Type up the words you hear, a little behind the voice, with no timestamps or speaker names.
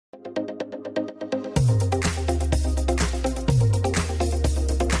Hey,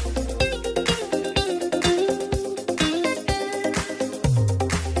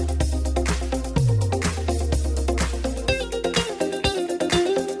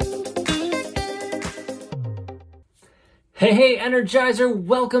 Energizer,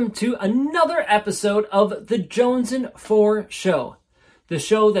 welcome to another episode of the Jones and Four Show. The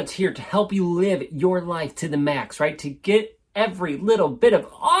show that's here to help you live your life to the max, right? To get every little bit of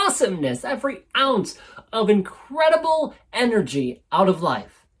awesomeness, every ounce of incredible energy out of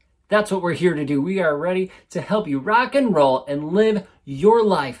life. That's what we're here to do. We are ready to help you rock and roll and live your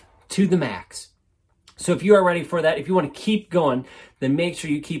life to the max. So if you are ready for that, if you want to keep going, then make sure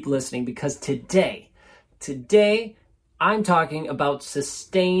you keep listening, because today, I'm talking about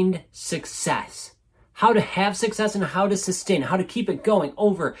sustained success. How to have success and how to sustain, how to keep it going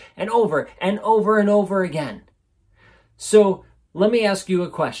over and over and over and over again. So let me ask you a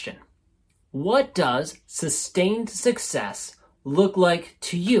question. What does sustained success look like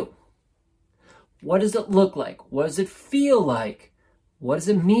to you? What does it look like? What does it feel like? What does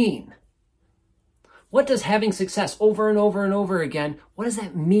it mean? What does having success over and over and over again, what does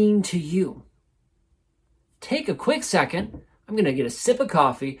that mean to you? Take a quick second. I'm going to get a sip of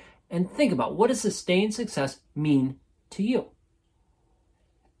coffee and think about, what does sustained success mean to you?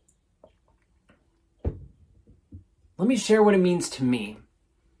 Let me share what it means to me.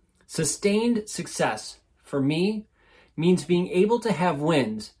 Sustained success for me means being able to have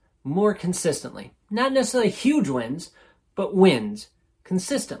wins more consistently. Not necessarily huge wins, but wins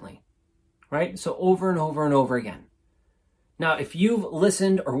consistently, right? So over and over and over again. Now, if you've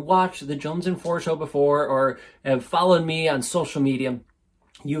listened or watched the Jones and Four Show before, or have followed me on social media,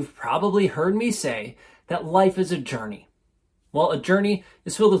 you've probably heard me say that life is a journey. Well, a journey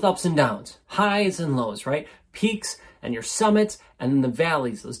is filled with ups and downs, highs and lows, right? Peaks and your summits, and then the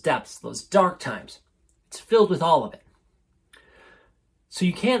valleys, those depths, those dark times. It's filled with all of it. So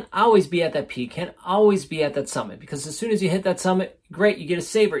you can't always be at that peak, can't always be at that summit, because as soon as you hit that summit, great, you get to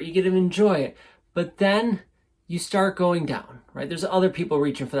savor it, you get to enjoy it. But then you start going down, right? There's other people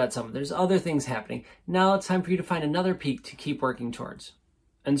reaching for that summit. There's other things happening. Now it's time for you to find another peak to keep working towards.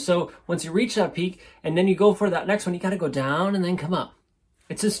 And so once you reach that peak and then you go for that next one, you got to go down and then come up.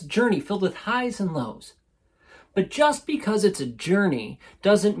 It's this journey filled with highs and lows. But just because it's a journey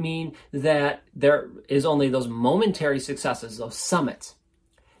doesn't mean that there is only those momentary successes, those summits.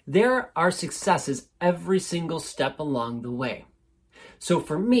 There are successes every single step along the way. So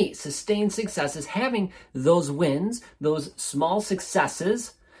for me, sustained success is having those wins, those small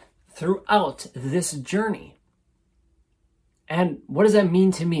successes throughout this journey. And what does that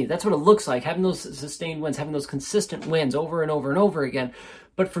mean to me? That's what it looks like, having those sustained wins, having those consistent wins over and over and over again.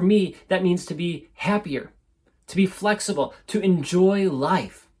 But for me, that means to be happier, to be flexible, to enjoy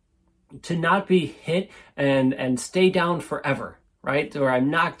life, to not be hit and stay down forever, right? Where I'm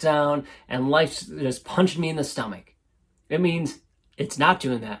knocked down and life just punched me in the stomach. It means it's not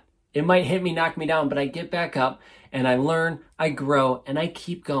doing that. It might hit me, knock me down, but I get back up and I learn, I grow, and I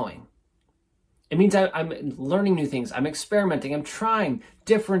keep going. It means I'm learning new things. I'm experimenting. I'm trying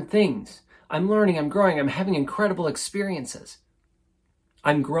different things. I'm learning. I'm growing. I'm having incredible experiences.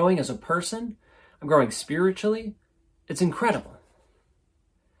 I'm growing as a person. I'm growing spiritually. It's incredible.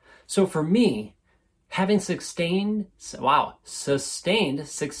 So for me, having sustained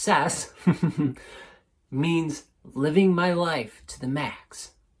success means living my life to the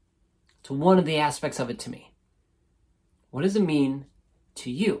max. It's one of the aspects of it to me. What does it mean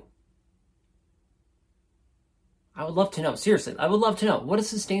to you? I would love to know. Seriously, I would love to know. What is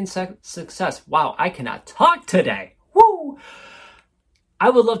sustained success? Wow, I cannot talk today. Woo! I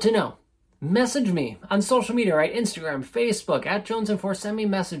would love to know. Message me on social media, right? Instagram, Facebook, @Jones&4. Send me a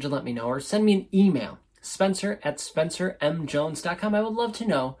message and let me know. Or send me an email, Spencer@SpencerMJones.com. I would love to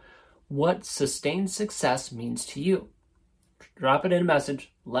know what sustained success means to you. Drop it in a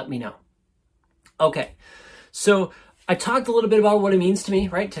message. Let me know. Okay, so I talked a little bit about what it means to me,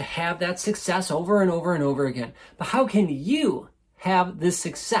 right? To have that success over and over and over again. But how can you have this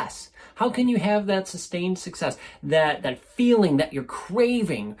success? How can you have that sustained success? That feeling that you're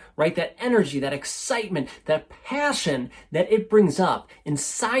craving, right? That energy, that excitement, that passion that it brings up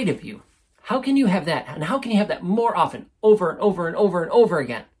inside of you. How can you have that? And how can you have that more often, over and over and over and over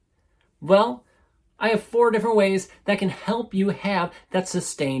again? Well, I have 4 different ways that can help you have that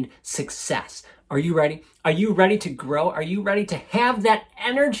sustained success. Are you ready? Are you ready to grow? Are you ready to have that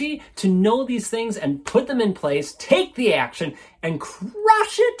energy to know these things and put them in place, take the action, and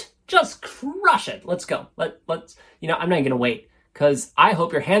crush it? Just crush it. Let's go. I'm not going to wait. Because I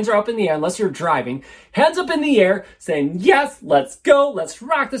hope your hands are up in the air, unless you're driving. Hands up in the air, saying, yes, let's go, let's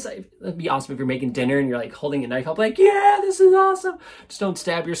rock this. That'd be awesome if you're making dinner and you're like holding a knife up like, yeah, this is awesome. Just don't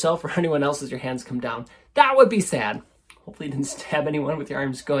stab yourself or anyone else as your hands come down. That would be sad. Hopefully you didn't stab anyone with your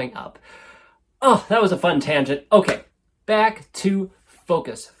arms going up. Oh, that was a fun tangent. Okay, back to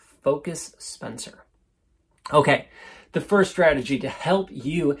focus. Focus, Spencer. Okay, the first strategy to help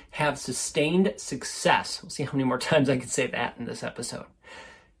you have sustained success, we'll see how many more times I can say that in this episode,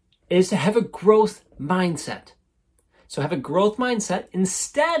 is to have a growth mindset. So have a growth mindset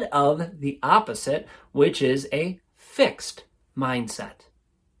instead of the opposite, which is a fixed mindset.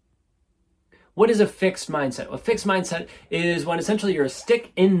 What is a fixed mindset? A fixed mindset is when essentially you're a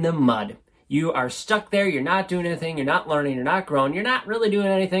stick in the mud. You are stuck there, you're not doing anything, you're not learning, you're not growing, you're not really doing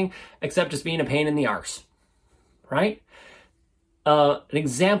anything except just being a pain in the arse, right? An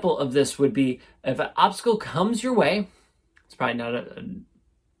example of this would be if an obstacle comes your way, it's probably not an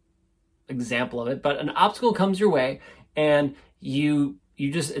example of it, but an obstacle comes your way and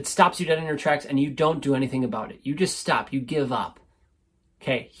it stops you dead in your tracks and you don't do anything about it. You just stop, you give up.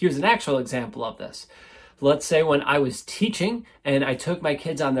 Okay, here's an actual example of this. Let's say when I was teaching and I took my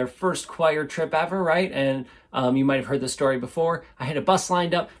kids on their first choir trip ever, right? And you might have heard the story before. I had a bus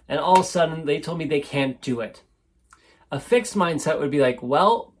lined up and all of a sudden they told me they can't do it. A fixed mindset would be like,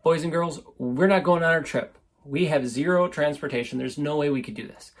 well, boys and girls, we're not going on our trip. We have zero transportation. There's no way we could do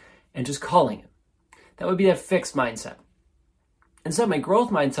this. And just calling it. That would be a fixed mindset. Instead, my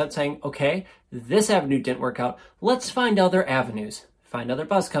growth mindset saying, okay, this avenue didn't work out. Let's find other avenues. Find other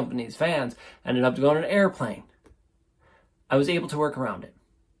bus companies, vans, ended up going on an airplane. I was able to work around it.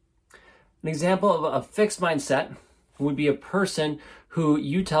 An example of a fixed mindset would be a person who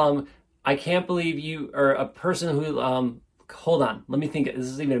you tell them, I can't believe you, or a person who, hold on, let me think, this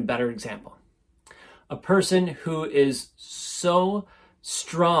is even a better example. A person who is so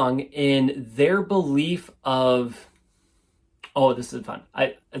strong in their belief of, oh, this is fun.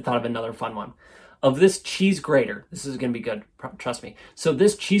 I thought of another fun one. Of this cheese grater. This is going to be good. Trust me. So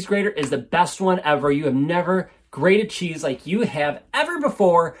this cheese grater is the best one ever. You have never grated cheese like you have ever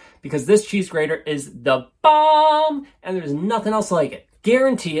before because this cheese grater is the bomb and there's nothing else like it.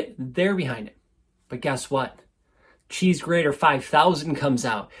 Guarantee it. They're behind it. But guess what? Cheese grater 5000 comes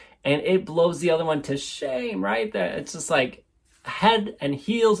out and it blows the other one to shame, right? It's just like head and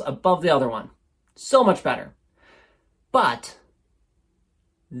heels above the other one. So much better. But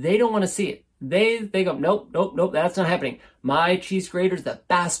they don't want to see it. They go, nope, that's not happening. My cheese grater's the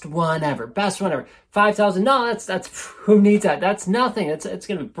best one ever. 5,000, no, that's who needs that? That's nothing. It's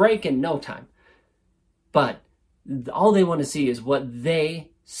going to break in no time. But all they want to see is what they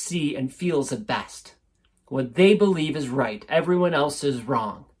see and feel is the best. What they believe is right. Everyone else is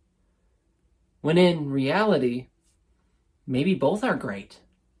wrong. When in reality, maybe both are great.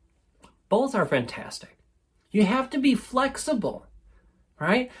 Both are fantastic. You have to be flexible,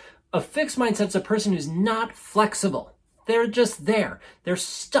 right? A fixed mindset's a person who's not flexible. They're just there. They're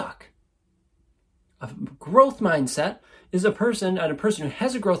stuck. A growth mindset is a person, and a person who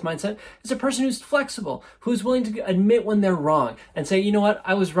has a growth mindset is a person who's flexible, who's willing to admit when they're wrong and say, you know what,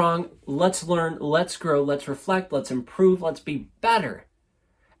 I was wrong. Let's learn, let's grow, let's reflect, let's improve, let's be better.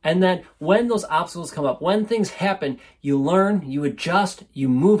 And then when those obstacles come up, when things happen, you learn, you adjust, you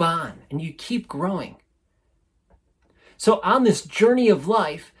move on, and you keep growing. So on this journey of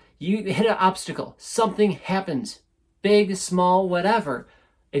life, you hit an obstacle, something happens, big, small, whatever.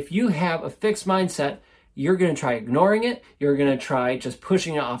 If you have a fixed mindset, you're going to try ignoring it. You're going to try just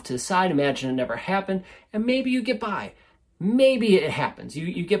pushing it off to the side, imagine it never happened, and maybe you get by. Maybe it happens.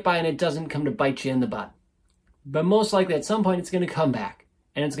 You get by and it doesn't come to bite you in the butt. But most likely at some point it's going to come back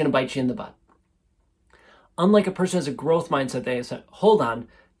and it's going to bite you in the butt. Unlike a person who has a growth mindset, they say, hold on,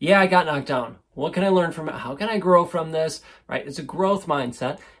 yeah, I got knocked down. What can I learn from it? How can I grow from this? Right? It's a growth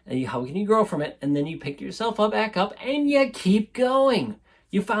mindset. And how can you grow from it? And then you pick yourself up, back up, and you keep going.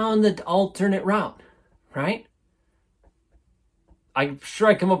 You found the alternate route, right? I'm sure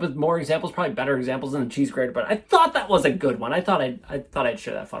I come up with more examples, probably better examples than the cheese grater, but I thought that was a good one. I thought I'd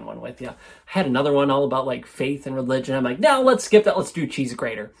share that fun one with you. I had another one all about like faith and religion. I'm like, no, let's skip that. Let's do cheese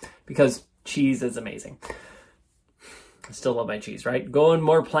grater because cheese is amazing. I still love my cheese, right? Going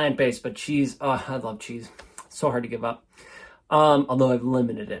more plant-based, but cheese, oh, I love cheese. So hard to give up. Although I've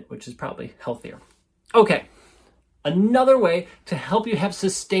limited it, which is probably healthier. Okay, another way to help you have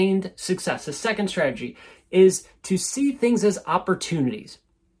sustained success, the second strategy, is to see things as opportunities.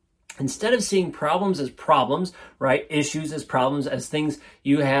 Instead of seeing problems as problems, right, issues as problems, as things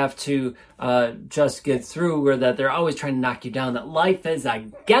you have to just get through, or that they're always trying to knock you down, that life is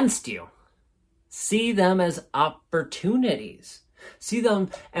against you. See them as opportunities. See them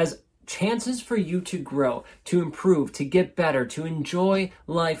as chances for you to grow, to improve, to get better, to enjoy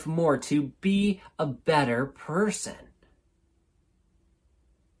life more, to be a better person.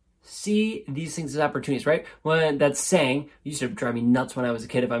 See these things as opportunities, right? When that saying used to drive me nuts when I was a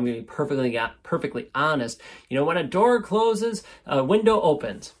kid, if I'm going to be perfectly honest. When a door closes, a window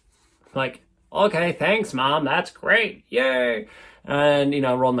opens. Like, okay, thanks, Mom. That's great. Yay. And,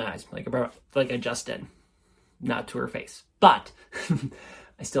 I rolled my eyes like I just did. Not to her face. But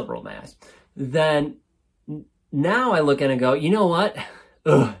I still rolled my eyes. Then now I look at it and go, you know what?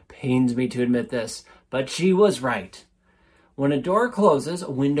 Pains me to admit this, but she was right. When a door closes,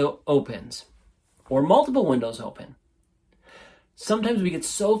 a window opens, or multiple windows open. Sometimes we get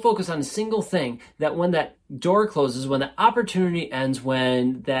so focused on a single thing that when that door closes, when the opportunity ends,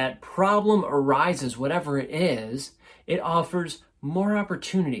 when that problem arises, whatever it is, it offers more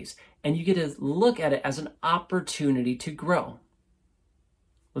opportunities. And you get to look at it as an opportunity to grow.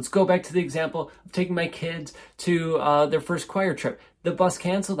 Let's go back to the example of taking my kids to their first choir trip. The bus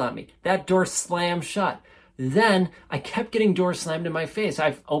canceled on me. That door slammed shut. Then I kept getting doors slammed in my face.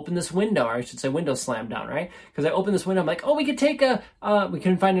 I've opened this window, or I should say window slammed down, right? Because I opened this window. I'm like, we could take we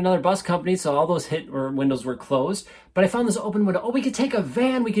couldn't find another bus company, so all those windows were closed. But I found this open window. We could take a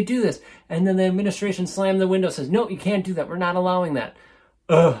van. We could do this. And then the administration slammed the window, says, no, you can't do that. We're not allowing that.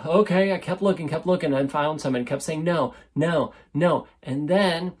 Okay. I kept looking, and found some and kept saying no. And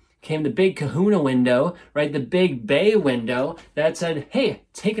then came the big kahuna window, right? The big bay window that said, hey,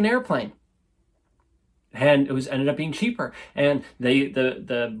 take an airplane. And it ended up being cheaper. And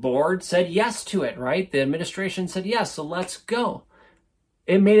the board said yes to it, right? The administration said yes, so let's go.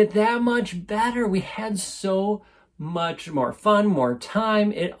 It made it that much better. We had so much more fun, more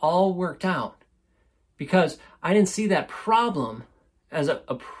time. It all worked out. Because I didn't see that problem as a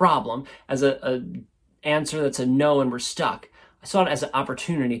problem, as a answer that's a no and we're stuck. I saw it as an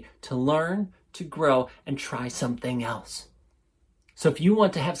opportunity to learn, to grow, and try something else. So if you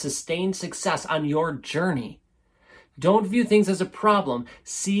want to have sustained success on your journey, don't view things as a problem.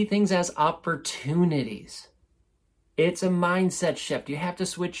 See things as opportunities. It's a mindset shift. You have to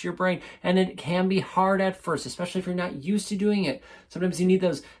switch your brain, and it can be hard at first, especially if you're not used to doing it. Sometimes you need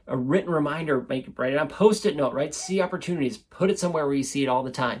a written reminder, write it on a Post-it note, right? See opportunities, put it somewhere where you see it all the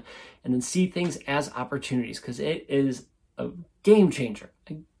time, and then see things as opportunities, because it is a game changer.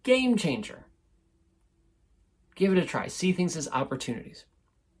 Give it a try. See things as opportunities.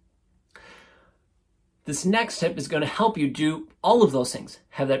 This next tip is going to help you do all of those things.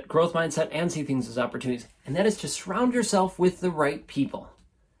 Have that growth mindset and see things as opportunities. And that is to surround yourself with the right people.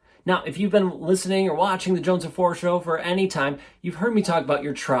 Now, if you've been listening or watching the Jones and Four Show for any time, you've heard me talk about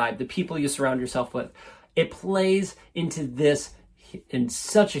your tribe, the people you surround yourself with. It plays into this in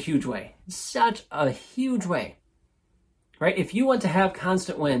such a huge way. Right? If you want to have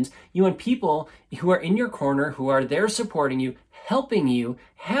constant wins, you want people who are in your corner, who are there supporting you, helping you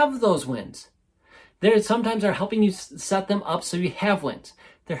have those wins. They sometimes are helping you set them up so you have wins.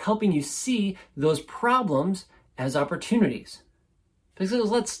 They're helping you see those problems as opportunities. Because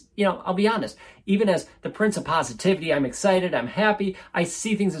I'll be honest, even as the Prince of Positivity, I'm excited, I'm happy, I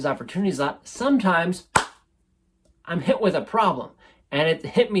see things as opportunities. Sometimes I'm hit with a problem. And it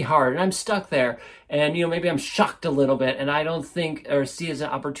hit me hard, and I'm stuck there. And, maybe I'm shocked a little bit, and I don't think or see it as an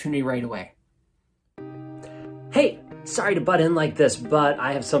opportunity right away. Hey, sorry to butt in like this, but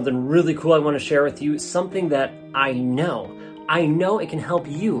I have something really cool I want to share with you. Something that I know it can help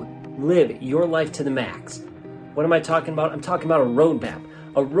you live your life to the max. What am I talking about? I'm talking about a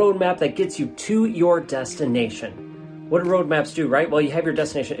roadmap that gets you to your destination. What do roadmaps do, right? Well, you have your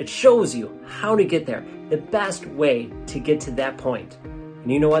destination. It shows you how to get there, the best way to get to that point. And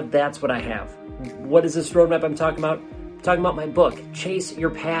you know what? That's what I have. What is this roadmap I'm talking about? I'm talking about my book, Chase Your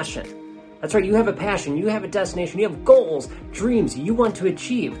Passion. That's right, you have a passion, you have a destination, you have goals, dreams you want to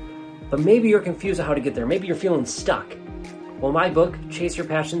achieve, but maybe you're confused on how to get there. Maybe you're feeling stuck. Well, my book, Chase Your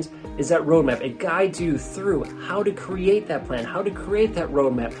Passions, is that roadmap. It guides you through how to create that plan, how to create that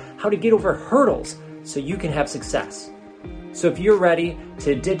roadmap, how to get over hurdles so you can have success. So if you're ready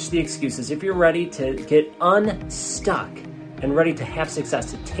to ditch the excuses, if you're ready to get unstuck and ready to have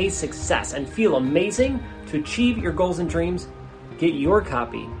success, to taste success and feel amazing, to achieve your goals and dreams, get your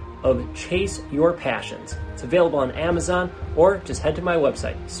copy of Chase Your Passions. It's available on Amazon, or just head to my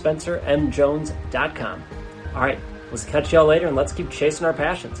website, spencermjones.com. All right, let's catch y'all later, and let's keep chasing our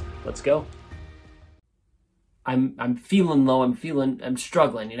passions. Let's go. I'm feeling low. I'm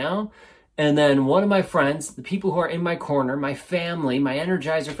struggling, And then one of my friends, the people who are in my corner, my family, my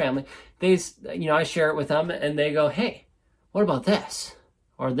Energizer family, I share it with them, and they go, hey, what about this?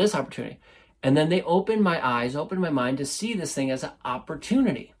 Or this opportunity? And then they opened my eyes, opened my mind to see this thing as an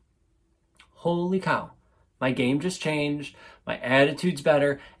opportunity. Holy cow, my game just changed, my attitude's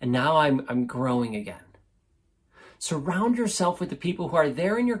better, and now I'm growing again. Surround yourself with the people who are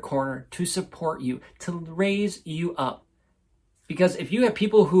there in your corner to support you, to raise you up. Because if you have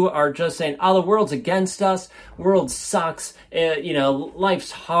people who are just saying, oh, the world's against us, world sucks,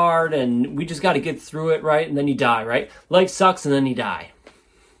 life's hard, and we just got to get through it, right? And then you die, right? Life sucks, and then you die.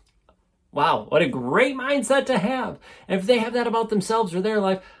 Wow, what a great mindset to have. And if they have that about themselves or their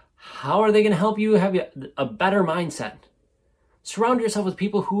life, how are they going to help you have a better mindset? Surround yourself with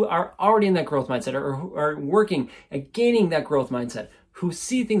people who are already in that growth mindset or who are working at gaining that growth mindset, who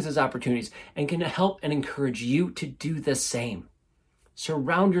see things as opportunities and can help and encourage you to do the same.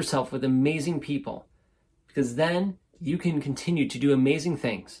 Surround yourself with amazing people, because then you can continue to do amazing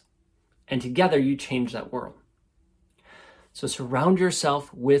things, and together you change that world. So surround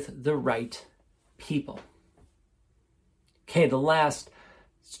yourself with the right people. Okay, the last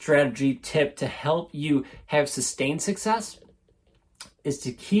strategy tip to help you have sustained success is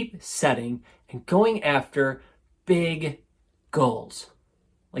to keep setting and going after big goals.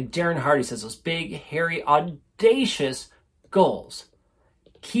 Like Darren Hardy says, those big, hairy, audacious goals.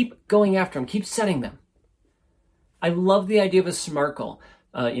 Keep going after them. Keep setting them. I love the idea of a SMART goal.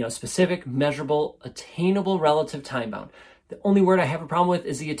 Specific, measurable, attainable, relative, time-bound. The only word I have a problem with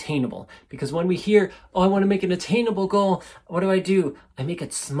is the attainable. Because when we hear, I want to make an attainable goal, what do? I make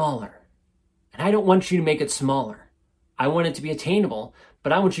it smaller. And I don't want you to make it smaller. I want it to be attainable,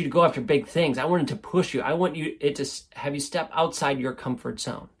 but I want you to go after big things. I want it to push you. I want it to have you step outside your comfort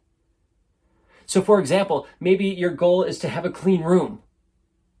zone. So for example, maybe your goal is to have a clean room.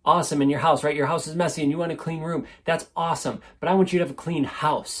 Awesome, in your house, right? Your house is messy and you want a clean room. That's awesome. But I want you to have a clean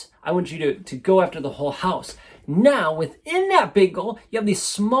house. I want you to go after the whole house. Now, within that big goal, you have these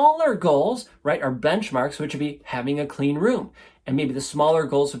smaller goals, right? Our benchmarks, which would be having a clean room. And maybe the smaller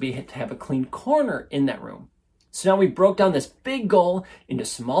goals would be to have a clean corner in that room. So now we broke down this big goal into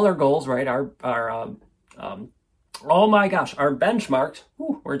smaller goals, right? Our benchmarks,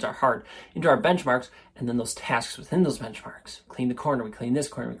 words are hard, into our benchmarks, and then those tasks within those benchmarks. Clean the corner, we clean this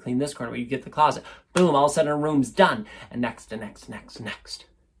corner, we clean this corner, we get the closet. Boom, all of a sudden our room's done. And next, and next, next, next.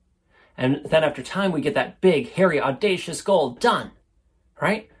 And then after time, we get that big, hairy, audacious goal done,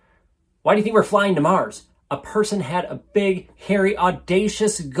 right? Why do you think we're flying to Mars? A person had a big, hairy,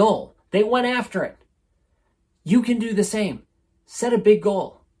 audacious goal. They went after it. You can do the same. Set a big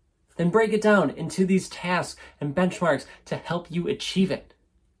goal. Then break it down into these tasks and benchmarks to help you achieve it.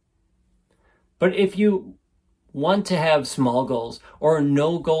 But if you want to have small goals or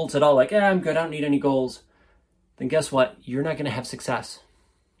no goals at all, like, I'm good, I don't need any goals, then guess what? You're not going to have success.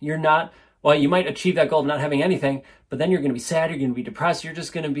 You might achieve that goal of not having anything, but then you're going to be sad, you're going to be depressed, you're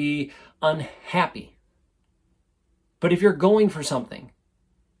just going to be unhappy. But if you're going for something,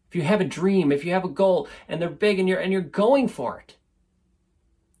 if you have a dream, if you have a goal and they're big and you're going for it,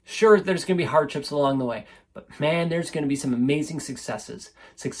 sure, there's going to be hardships along the way, but man, there's going to be some amazing successes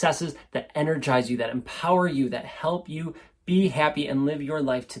that energize you, that empower you, that help you be happy and live your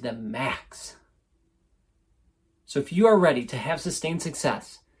life to the max. So if you are ready to have sustained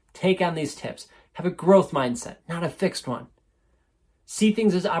success, take on these tips. Have a growth mindset, not a fixed one. See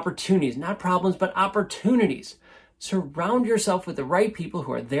things as opportunities, not problems, but opportunities. Surround yourself with the right people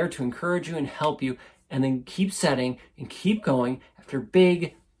who are there to encourage you and help you, and then keep setting and keep going after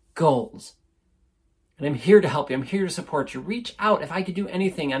big goals. And I'm here to help you. I'm here to support you. Reach out if I could do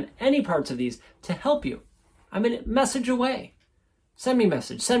anything on any parts of these to help you. I'm a message away. Send me a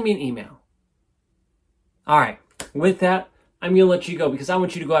message. Send me an email. All right. With that, I'm going to let you go because I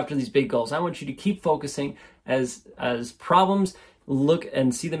want you to go after these big goals. I want you to keep focusing as problems, look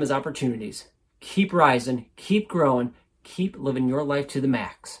and see them as opportunities. Keep rising, keep growing, keep living your life to the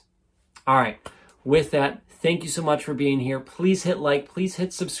max. All right. With that, thank you so much for being here. Please hit like, please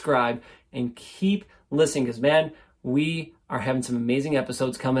hit subscribe, and keep listening because, man, we are having some amazing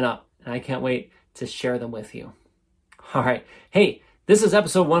episodes coming up, and I can't wait to share them with you. All right. Hey, this is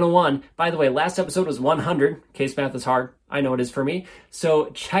episode 101. By the way, last episode was 100. Case math is hard. I know it is for me.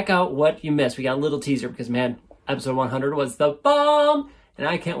 So check out what you missed. We got a little teaser because, man, episode 100 was the bomb, and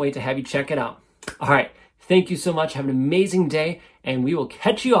I can't wait to have you check it out. All right. Thank you so much. Have an amazing day, and we will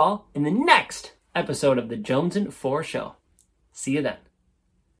catch you all in the next episode of the Jones and Four Show. See you then.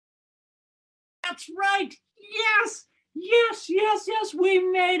 That's right. Yes. We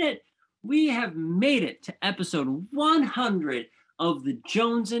made it. We have made it to episode 100 of the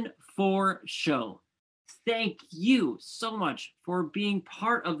Jones and Four Show. Thank you so much for being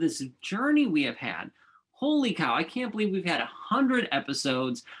part of this journey we have had. Holy cow. I can't believe we've had 100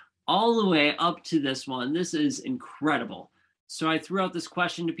 episodes. all the way up to this one. This is incredible. So I threw out this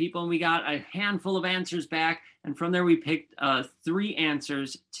question to people and we got a handful of answers back. And from there, we picked 3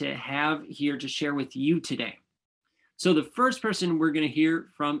 answers to have here to share with you today. So the first person we're going to hear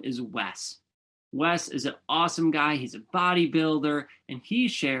from is Wes. Wes is an awesome guy. He's a bodybuilder, and he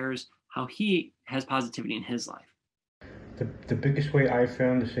shares how he has positivity in his life. The biggest way I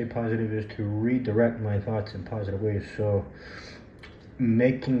found to stay positive is to redirect my thoughts in positive ways. So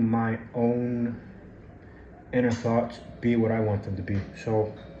making my own inner thoughts be what I want them to be.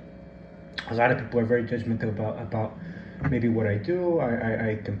 So a lot of people are very judgmental about maybe what I do.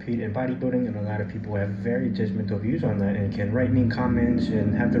 I compete in bodybuilding, and a lot of people have very judgmental views on that and can write mean comments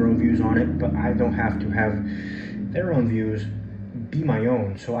and have their own views on it, but I don't have to have their own views be my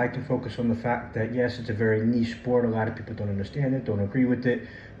own. So I can focus on the fact that yes, it's a very niche sport. A lot of people don't understand it, don't agree with it,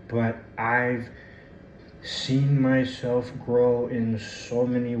 but I've seen myself grow in so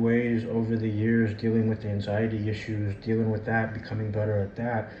many ways over the years, dealing with the anxiety issues, dealing with that, becoming better at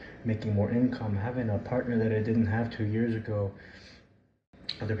that, making more income, having a partner that I didn't have 2 years ago.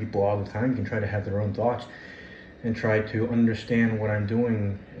 Other people all the time can try to have their own thoughts and try to understand what I'm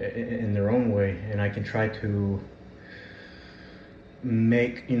doing in their own way, and I can try to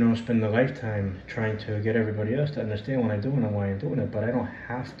spend a lifetime trying to get everybody else to understand what I'm doing and why I'm doing it, but I don't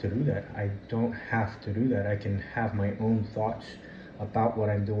have to do that. I can have my own thoughts about what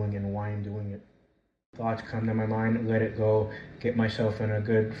I'm doing and why I'm doing it. Thoughts come to my mind, let it go, get myself in a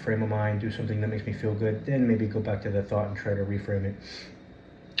good frame of mind, do something that makes me feel good, then maybe go back to the thought and try to reframe it.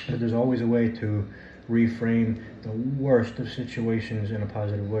 But there's always a way to reframe the worst of situations in a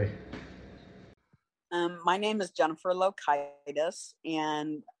positive way. My name is Jennifer Lokaitis,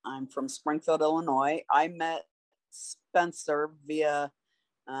 and I'm from Springfield, Illinois. I met Spencer via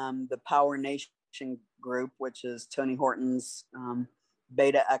the Power Nation group, which is Tony Horton's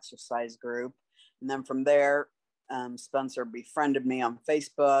beta exercise group. And then from there, Spencer befriended me on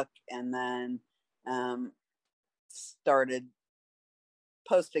Facebook, and then started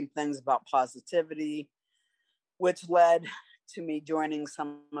posting things about positivity, which led to me joining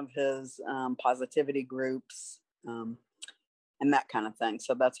some of his positivity groups and that kind of thing.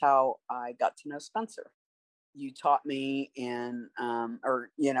 So that's how I got to know Spencer. You taught me in,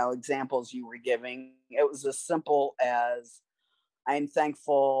 examples you were giving. It was as simple as, I'm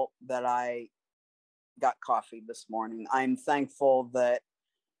thankful that I got coffee this morning. I'm thankful that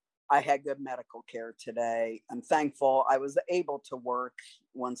I had good medical care today. I'm thankful I was able to work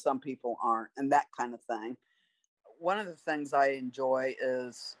when some people aren't, and that kind of thing. One of the things I enjoy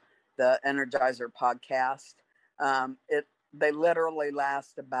is the Energizer podcast. They literally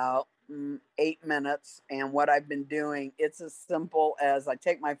last about 8 minutes. And what I've been doing, it's as simple as I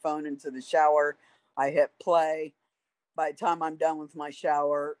take my phone into the shower, I hit play. By the time I'm done with my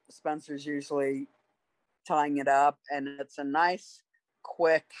shower, Spencer's usually tying it up. And it's a nice,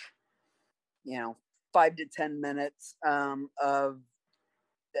 quick, 5 to 10 minutes of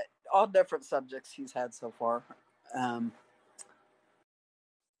all different subjects he's had so far.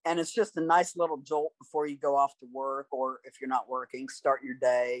 And it's just a nice little jolt before you go off to work, or if you're not working, start your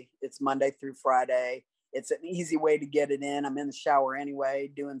day. It's Monday through Friday. It's an easy way to get it in. I'm in the shower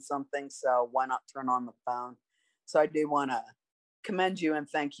anyway, doing something, so why not turn on the phone? So I do want to commend you and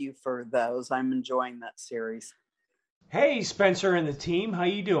thank you for those. I'm enjoying that series. Hey, Spencer and the team, how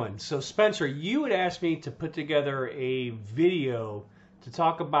you doing? So Spencer, you had asked me to put together a video to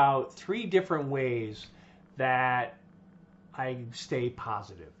talk about 3 different ways that I stay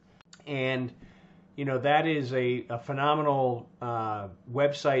positive. And, that is a phenomenal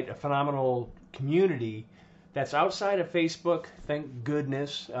website, a phenomenal community that's outside of Facebook, thank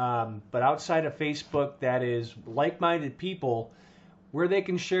goodness, but outside of Facebook that is like-minded people where they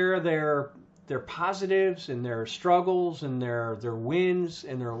can share their positives and their struggles and their wins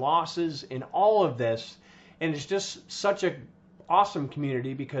and their losses and all of this. And it's just such a awesome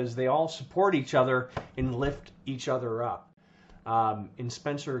community because they all support each other and lift each other up. And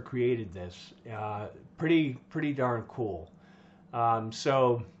Spencer created this. Pretty darn cool.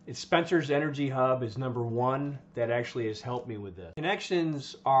 So it's Spencer's Energy Hub is number 1 that actually has helped me with this.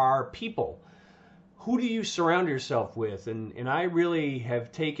 Connections are people. Who do you surround yourself with? And I really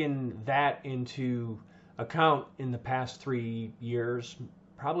have taken that into account in the past 3 years,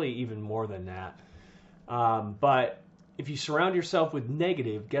 probably even more than that. But if you surround yourself with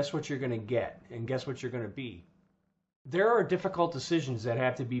negative, guess what you're going to get, and guess what you're going to be. There are difficult decisions that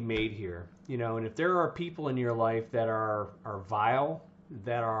have to be made here, and if there are people in your life that are vile,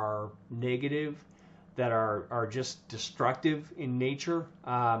 that are negative, that are just destructive in nature,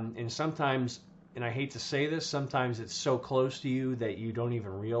 and sometimes and I hate to say this, sometimes it's so close to you that you don't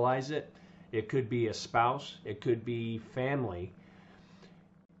even realize it. It could be a spouse, it could be family.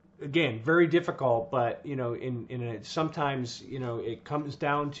 Again, very difficult, but sometimes it comes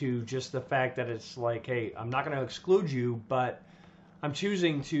down to just the fact that it's like, hey, I'm not going to exclude you, but I'm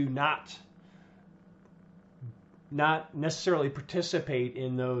choosing to not necessarily participate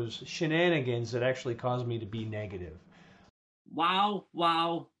in those shenanigans that actually cause me to be negative. Wow,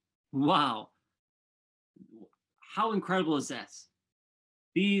 wow, wow. How incredible is this?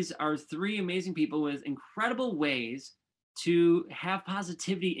 These are three amazing people with incredible ways to have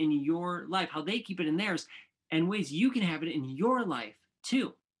positivity in your life, how they keep it in theirs, and ways you can have it in your life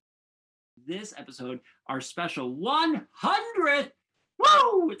too. This episode, our special 100th,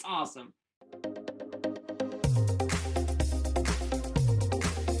 woo, it's awesome.